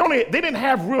other words, they didn't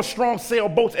have real strong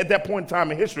sailboats at that point in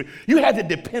time in history. You had to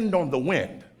depend on the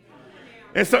wind.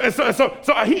 And so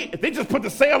they just put the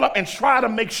sail up and try to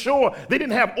make sure they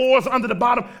didn't have oars under the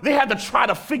bottom. They had to try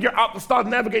to figure out the start,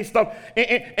 navigate stuff.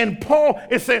 And Paul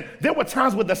is saying there were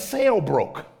times where the sail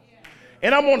broke.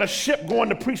 And I'm on a ship going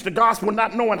to preach the gospel,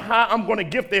 not knowing how I'm going to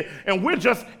get there. And we're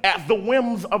just at the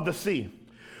whims of the sea.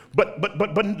 But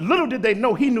little did they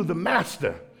know he knew the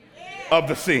master of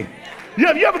the sea. You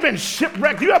ever been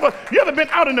shipwrecked? You ever been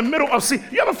out in the middle of sea?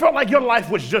 You ever felt like your life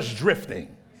was just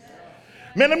drifting?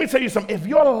 Man, let me tell you something. If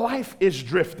your life is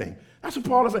drifting, that's what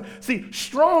Paul is saying. See,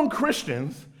 strong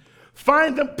Christians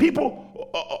find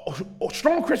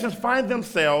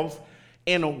themselves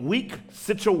in weak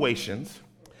situations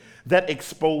that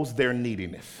expose their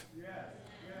neediness.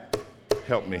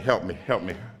 Help me.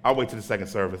 I'll wait till the second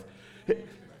service.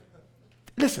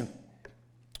 Listen,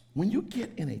 when you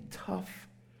get in a tough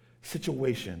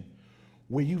situation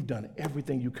where you've done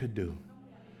everything you could do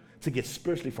to get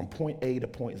spiritually from point A to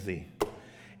point Z,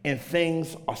 and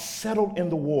things are settled in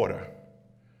the water,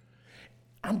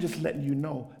 I'm just letting you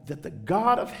know that the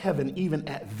God of heaven, even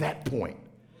at that point,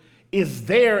 is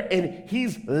there, and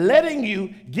he's letting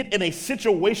you get in a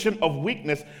situation of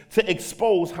weakness to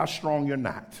expose how strong you're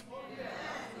not.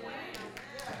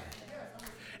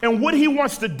 And what he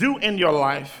wants to do in your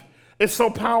life is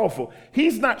so powerful.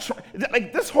 He's not,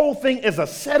 like, this whole thing is a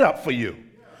setup for you.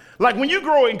 Like, when you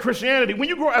grow in Christianity, when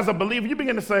you grow as a believer, you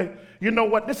begin to say, you know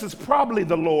what, this is probably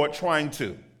the Lord trying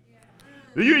to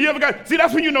You ever got, see,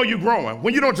 that's when you know you're growing.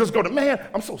 When you don't just go to, man,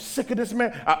 I'm so sick of this,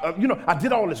 man. I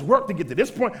did all this work to get to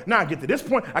this point. Now I get to this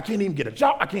point. I can't even get a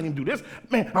job. I can't even do this.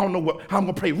 Man, I don't know how I'm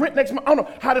going to pay rent next month. I don't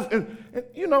know how this, and,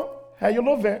 have your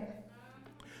little vent.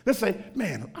 Then say,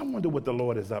 man, I wonder what the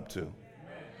Lord is up to.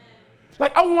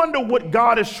 Like, I wonder what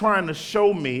God is trying to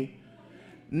show me,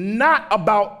 not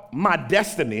about my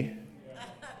destiny.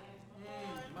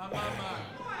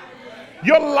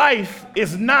 Your life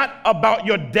is not about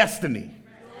your destiny.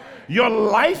 Your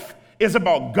life is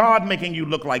about God making you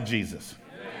look like Jesus.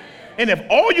 And if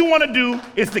all you want to do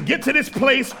is to get to this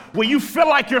place where you feel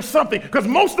like you're something, because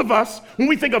most of us, when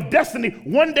we think of destiny,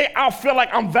 one day I'll feel like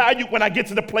I'm valued when I get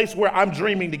to the place where I'm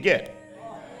dreaming to get.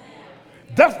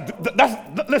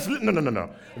 Listen, no.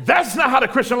 That's not how the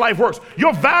Christian life works.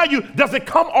 Your value doesn't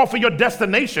come off of your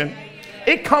destination.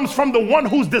 It comes from the one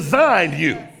who's designed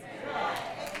you.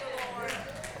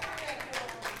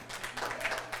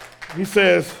 He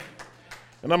says,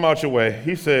 and I'm out your way,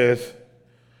 he says,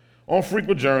 on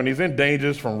frequent journeys, in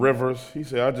dangers from rivers, he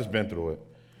said, I've just been through it.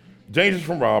 Dangers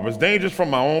from robbers, dangers from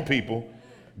my own people,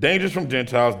 dangers from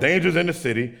Gentiles, dangers in the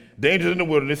city, dangers in the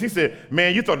wilderness. He said,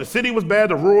 man, you thought the city was bad,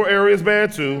 the rural area is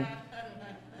bad too.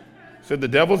 He said, the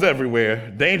devil's everywhere,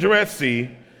 danger at sea,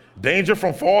 danger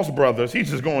from false brothers. He's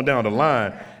just going down the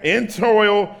line. In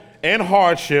toil and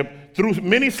hardship, through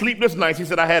many sleepless nights. He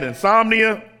said, I had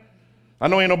insomnia. I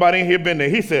know ain't nobody in here been there.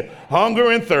 He said, hunger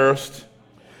and thirst.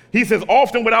 He says,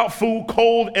 often without food,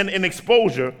 cold, and in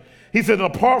exposure. He said,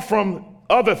 apart from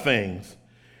other things,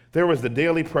 there was the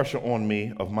daily pressure on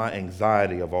me of my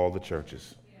anxiety of all the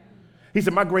churches. He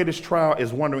said, my greatest trial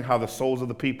is wondering how the souls of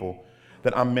the people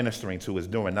that I'm ministering to is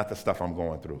doing, not the stuff I'm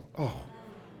going through.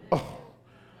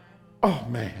 Oh,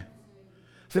 man.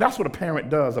 See, that's what a parent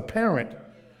does. A parent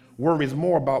worries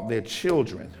more about their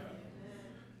children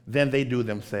than they do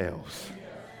themselves.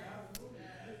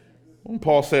 When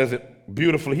Paul says it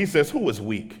beautifully, he says, who is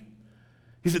weak?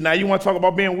 He said, now you want to talk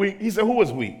about being weak? He said, who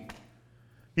is weak?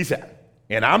 He said,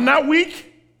 and I'm not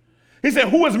weak? He said,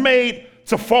 who is made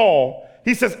to fall?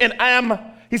 He says, I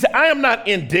am not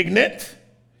indignant.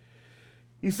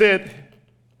 He said,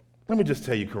 let me just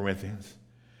tell you, Corinthians,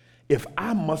 if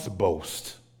I must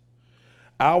boast,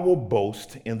 I will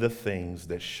boast in the things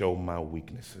that show my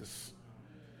weaknesses.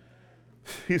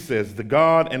 He says, the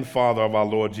God and Father of our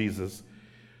Lord Jesus,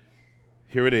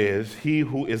 here it is, he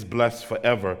who is blessed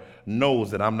forever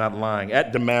knows that I'm not lying.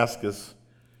 At Damascus,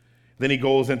 then he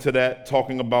goes into that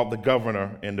talking about the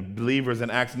governor and the believers in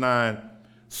Acts 9.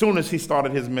 Soon as he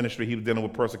started his ministry, he was dealing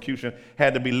with persecution,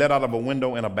 had to be let out of a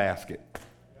window in a basket.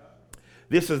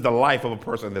 This is the life of a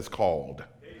person that's called.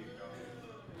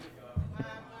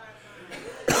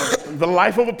 The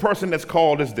life of a person that's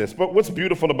called is this. But what's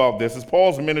beautiful about this is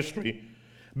Paul's ministry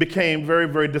became very,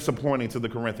 very disappointing to the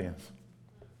Corinthians.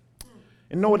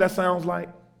 And you know what that sounds like?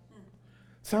 It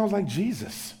sounds like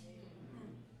Jesus.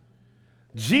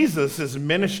 Jesus'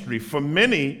 ministry for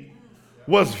many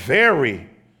was very,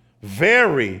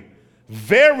 very,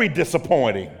 very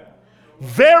disappointing.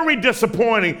 Very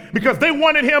disappointing because they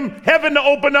wanted heaven to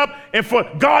open up and for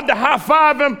God to high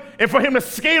five him and for him to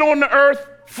skate on the earth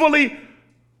fully,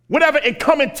 whatever, and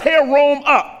come and tear Rome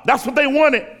up. That's what they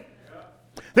wanted.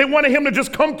 They wanted him to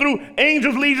just come through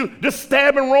angels' legions, just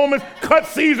stabbing Romans, cut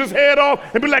Caesar's head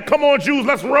off, and be like, come on, Jews,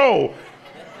 let's roll.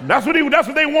 That's what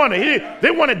they wanted.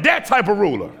 They wanted that type of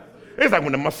ruler. It's like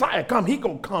when the Messiah come, he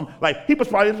gonna come. Like he was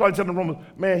probably telling the Romans,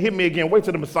 man, hit me again, wait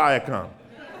till the Messiah come.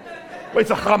 Wait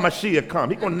till HaMashiach come.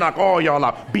 He gonna knock all y'all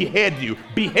out, behead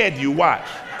you, watch.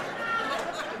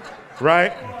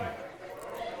 Right?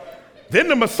 Then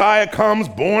the Messiah comes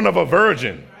born of a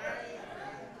virgin.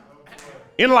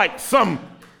 In like some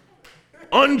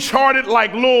uncharted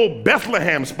like little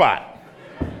Bethlehem spot.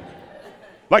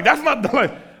 Like that's not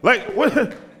like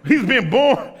what, he's being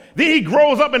born. Then he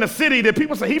grows up in a city that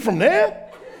people say, he from there?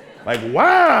 Like,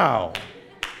 wow.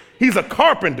 He's a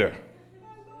carpenter.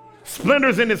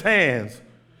 Splinters in his hands.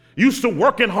 Used to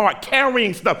working hard,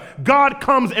 carrying stuff. God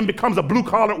comes and becomes a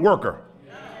blue-collar worker.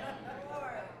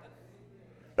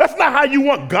 That's not how you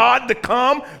want God to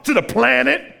come to the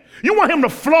planet. You want him to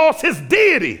floss his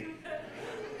deity.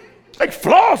 Like,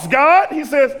 floss God, he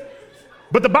says.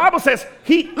 But the Bible says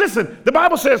the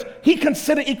Bible says he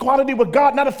considered equality with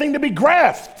God not a thing to be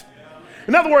grasped.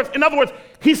 In other words,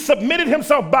 he submitted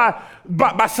himself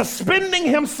by suspending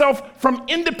himself from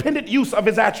independent use of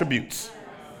his attributes.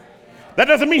 That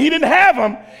doesn't mean he didn't have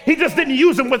them. He just didn't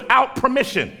use them without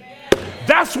permission.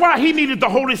 That's why he needed the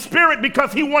Holy Spirit,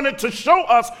 because he wanted to show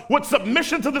us what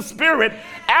submission to the Spirit,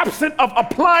 absent of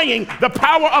applying the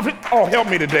power of it. Oh, help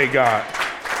me today, God.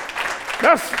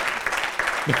 That's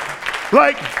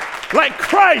like Like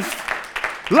Christ.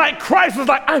 Like Christ was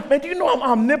like, man, do you know I'm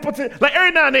omnipotent? Like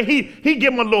every now and then he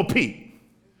give him a little peek.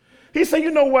 He said,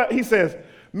 you know what? He says,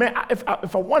 man, if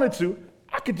I wanted to,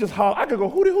 I could just holler. I could go,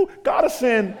 who? God will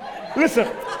send. Listen.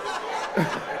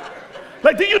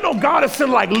 Like, do you know God has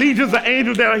sent like legions of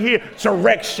angels down here to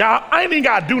wreck shop? I ain't even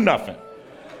got to do nothing.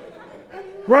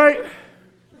 Right?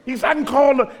 I can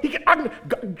call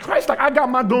Christ, like, I got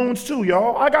my goons too,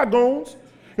 y'all. I got goons.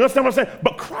 You understand what I'm saying?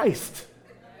 But Christ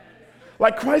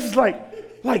is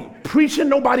like preaching,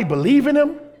 nobody believing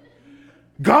him.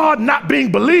 God not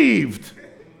being believed.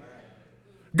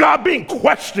 God being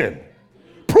questioned.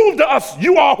 Prove to us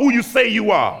you are who you say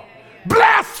you are.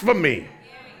 Blasphemy.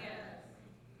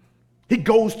 He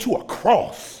goes to a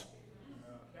cross,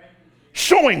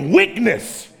 showing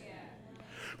weakness,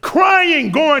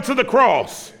 crying, going to the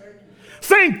cross,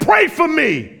 saying, pray for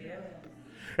me.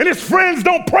 And his friends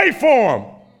don't pray for him.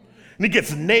 And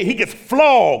he gets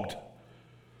flogged,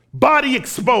 body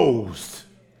exposed,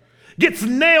 gets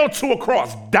nailed to a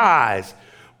cross, dies.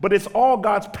 But it's all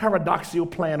God's paradoxical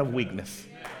plan of weakness.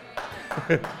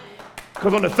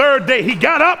 Because on the third day, he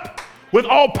got up with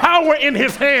all power in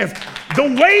his hands. The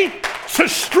way to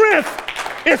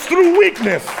strength is through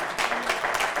weakness.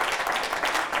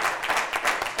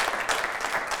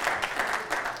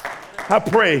 I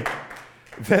pray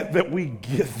that we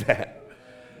get that.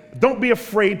 Don't be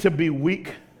afraid to be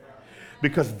weak,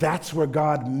 because that's where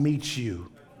God meets you.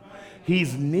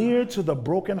 He's near to the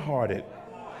brokenhearted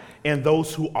and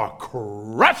those who are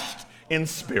crushed in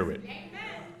spirit.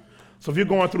 So if you're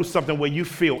going through something where you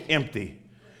feel empty,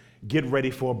 get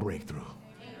ready for a breakthrough.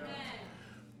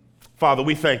 Father,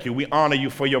 we thank you. We honor you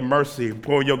for your mercy,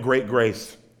 for your great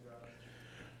grace,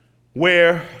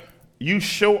 where you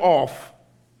show off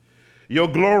your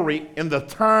glory in the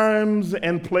times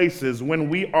and places when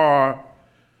we are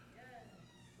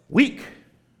weak.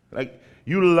 Like,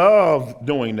 you love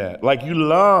doing that. Like, you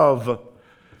love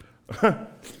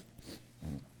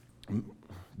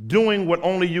doing what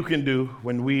only you can do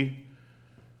when we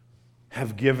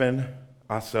have given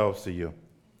ourselves to you.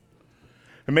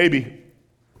 And maybe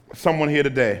someone here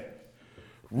today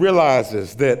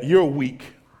realizes that you're weak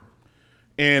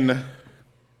in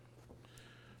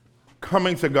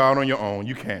coming to God on your own.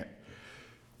 You can't.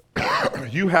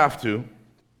 You have to,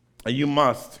 and you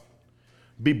must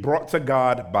be brought to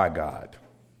God by God.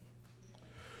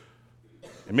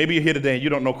 And maybe you're here today and you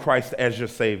don't know Christ as your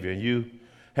Savior. You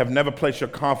have never placed your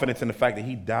confidence in the fact that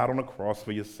he died on the cross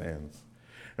for your sins,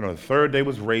 and on the third day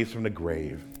was raised from the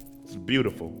grave. It's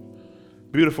beautiful,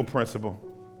 beautiful principle.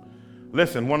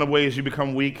 Listen, one of the ways you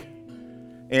become weak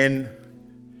in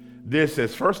this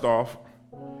is, first off,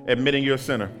 admitting you're a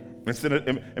sinner.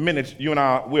 Admitting you and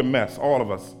I, we're a mess, all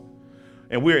of us.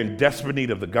 And we're in desperate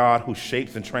need of the God who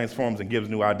shapes and transforms and gives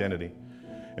new identity.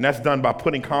 And that's done by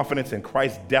putting confidence in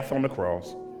Christ's death on the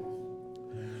cross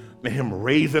and him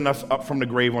raising us up from the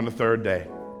grave on the third day.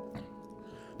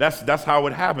 That's how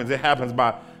it happens. It happens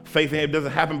by faith. It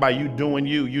doesn't happen by you doing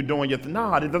you doing your thing.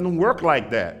 No, it doesn't work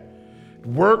like that. It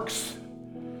works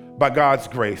by God's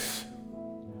grace.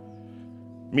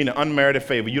 Meaning unmerited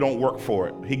favor. You don't work for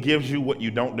it. He gives you what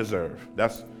you don't deserve.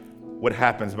 That's what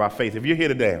happens by faith. If you're here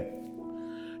today,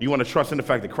 you want to trust in the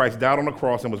fact that Christ died on the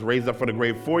cross and was raised up from the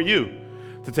grave for you,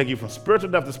 to take you from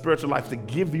spiritual death to spiritual life, to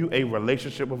give you a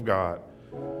relationship with God,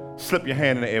 slip your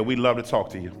hand in the air. We'd love to talk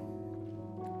to you.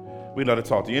 We'd love to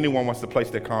talk to you. Anyone wants to place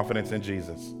their confidence in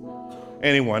Jesus?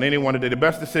 Anyone today. The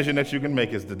best decision that you can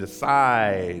make is to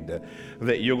decide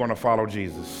that you're going to follow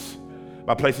Jesus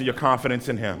by placing your confidence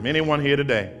in him. Anyone here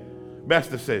today?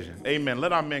 Best decision. Amen.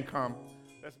 Let our men come.